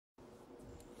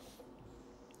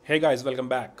Hey guys, welcome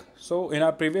back. So in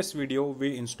our previous video,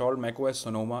 we installed macOS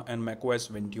Sonoma and macOS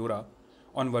Ventura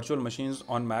on virtual machines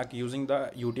on Mac using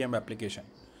the UTM application.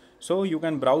 So you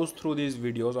can browse through these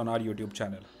videos on our YouTube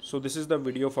channel. So this is the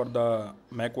video for the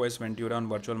macOS Ventura on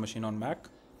virtual machine on Mac,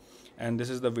 and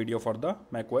this is the video for the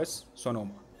macOS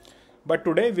Sonoma. But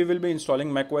today we will be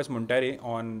installing macOS Monterey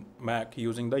on Mac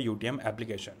using the UTM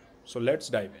application. So let's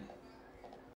dive in.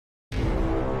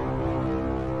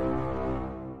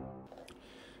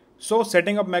 So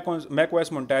setting up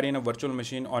macOS Monterey in a virtual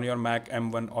machine on your Mac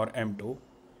M1 or M2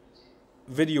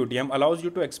 with UTM allows you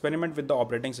to experiment with the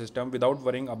operating system without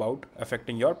worrying about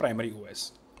affecting your primary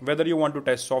OS. Whether you want to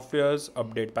test softwares,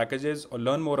 update packages, or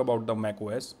learn more about the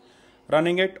macOS,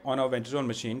 running it on a virtual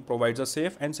machine provides a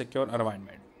safe and secure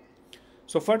environment.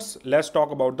 So first, let's talk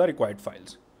about the required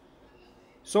files.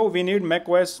 So we need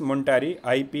macOS Monterey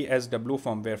IPSW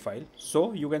firmware file.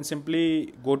 So you can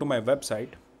simply go to my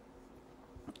website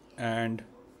and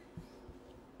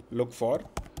look for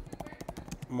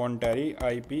Monterey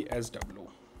IPSW.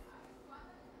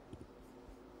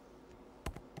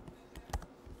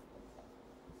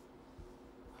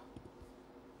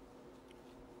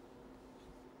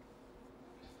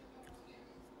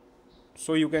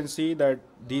 So you can see that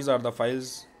these are the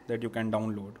files that you can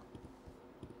download.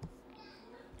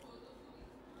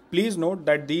 Please note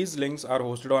that these links are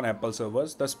hosted on Apple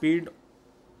servers. The speed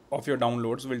of your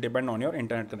downloads will depend on your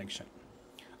internet connection.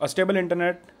 A stable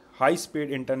high-speed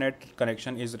internet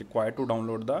connection is required to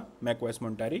download the macOS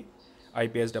Monterey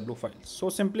IPSW files. So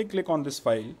simply click on this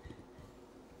file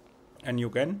and you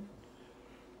can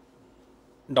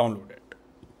download it.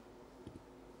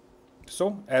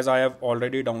 So as I have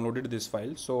already downloaded this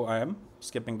file, so I am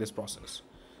skipping this process.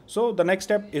 So the next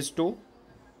step is to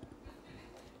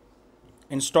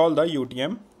install the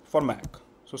UTM for Mac.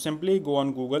 So simply go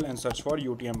on Google and search for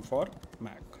UTM for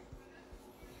Mac.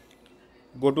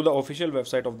 Go to the official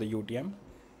website of the UTM.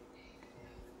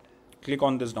 Click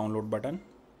on this download button.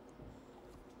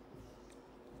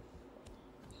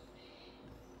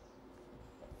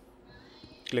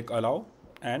 Click allow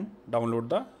and download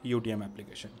the UTM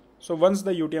application. So once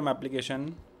the UTM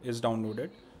application is downloaded,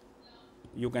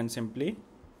 you can simply,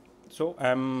 so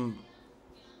I'm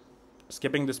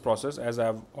skipping this process as I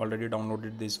have already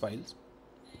downloaded these files.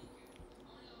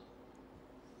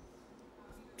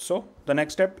 So the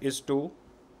next step is to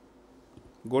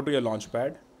go to your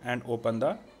launchpad and open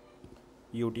the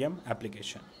UTM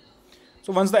application.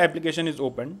 So once the application is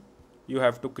opened, you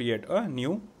have to create a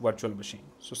new virtual machine.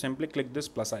 So simply click this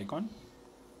plus icon,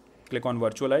 click on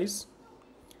virtualize,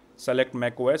 select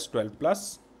macOS 12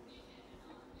 plus.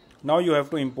 Now you have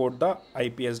to import the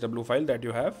IPSW file that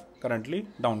you have currently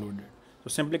downloaded. So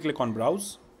simply click on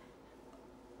browse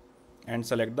and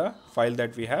select the file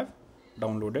that we have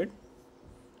downloaded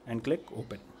and click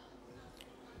open.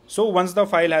 So once the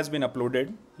file has been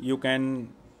uploaded, you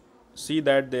can see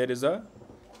that there is a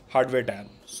hardware tab.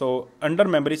 So under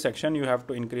memory section, you have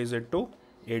to increase it to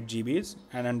 8 GBs,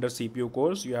 and under CPU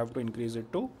cores, you have to increase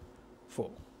it to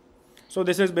 4. So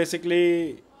this is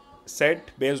basically set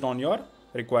based on your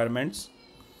requirements.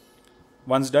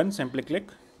 Once done, simply click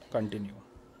continue.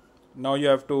 Now you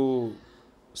have to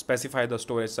specify the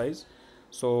storage size.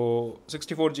 So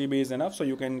 64 GB is enough, so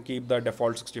you can keep the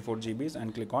default 64 GBs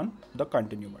and click on the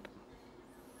continue button.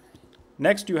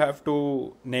 Next, you have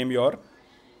to name your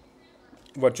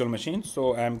virtual machine.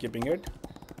 So I am keeping it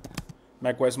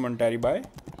macOS Monterey by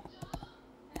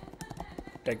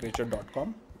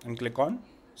techrichard.com and click on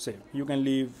save. You can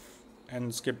leave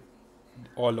and skip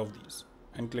all of these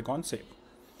and click on save.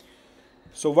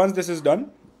 So once this is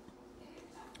done,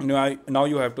 now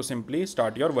you have to simply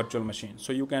start your virtual machine.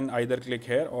 So you can either click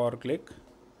here or click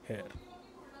here.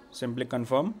 Simply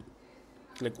confirm,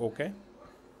 click OK,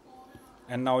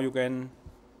 and now you can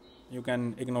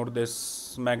ignore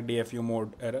this macDFU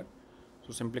mode error.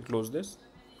 So simply close this.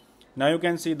 Now you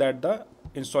can see that the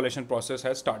installation process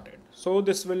has started. So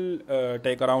this will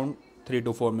take around 3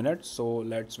 to 4 minutes. So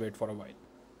let's wait for a while.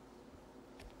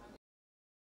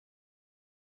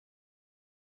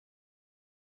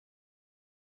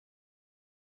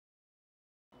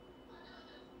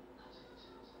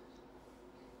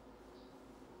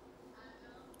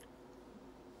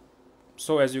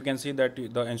 So as you can see that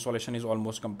the installation is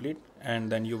almost complete, and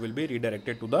then you will be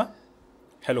redirected to the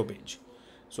hello page.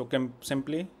 So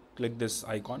simply click this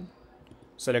icon,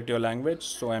 select your language.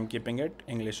 So I am keeping it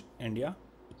English India.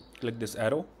 Click this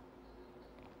arrow.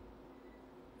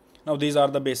 Now these are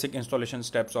the basic installation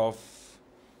steps of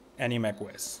any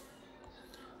macOS.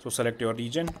 So select your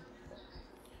region.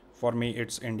 For me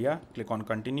it's India. Click on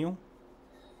continue.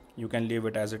 You can leave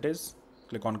it as it is.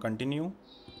 Click on continue.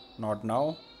 Not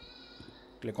now.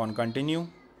 click on continue.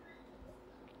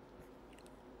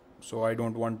 So I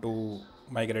don't want to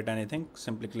migrate anything,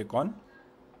 simply click on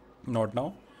not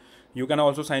now. You can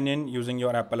also sign in using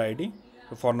your Apple ID.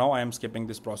 So for now I am skipping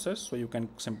this process, so you can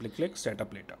simply click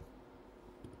setup later.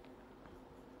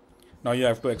 Now you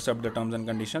have to accept the terms and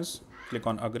conditions. Click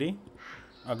on agree,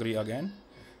 agree again.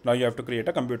 Now you have to create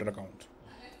a computer account.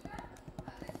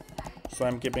 So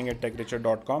I'm keeping it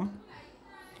techricher.com.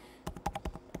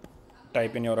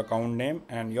 Type in your account name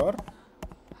and your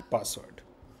password.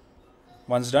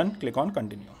 Once done, click on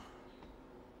continue.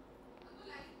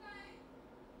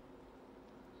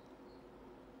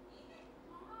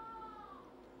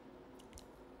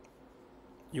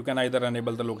 You can either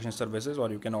enable the location services or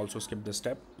you can also skip this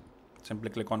step. Simply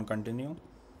click on continue,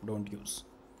 don't use.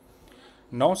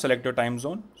 Now select your time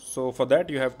zone. So for that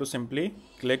you have to simply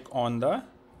click on the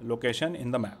location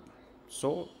in the map.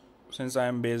 So since I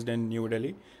am based in New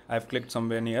Delhi, I have clicked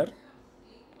somewhere near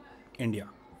India.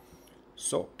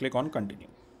 So click on continue.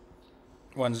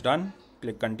 Once done,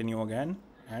 click continue again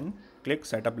and click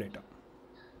setup later.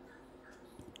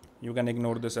 You can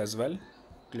ignore this as well.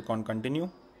 Click on continue.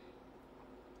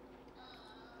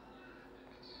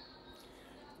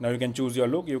 Now you can choose your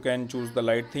look. You can choose the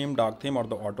light theme, dark theme or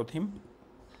the auto theme.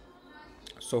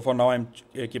 So for now I'm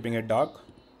keeping it dark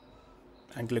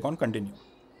and click on continue.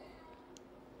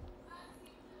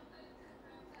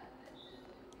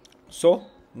 So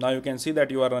now you can see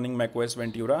that you are running macOS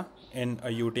Ventura in a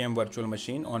UTM virtual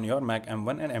machine on your Mac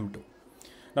M1 and M2.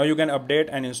 Now you can update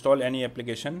and install any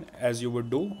application as you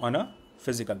would do on a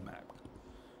physical Mac.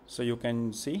 So you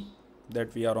can see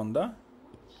that we are on the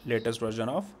latest version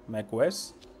of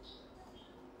macOS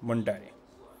Monterey.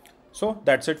 So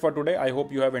that's it for today. I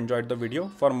hope you have enjoyed the video.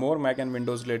 For more Mac and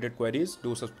Windows related queries,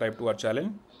 do subscribe to our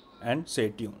channel and stay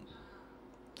tuned.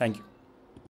 Thank you.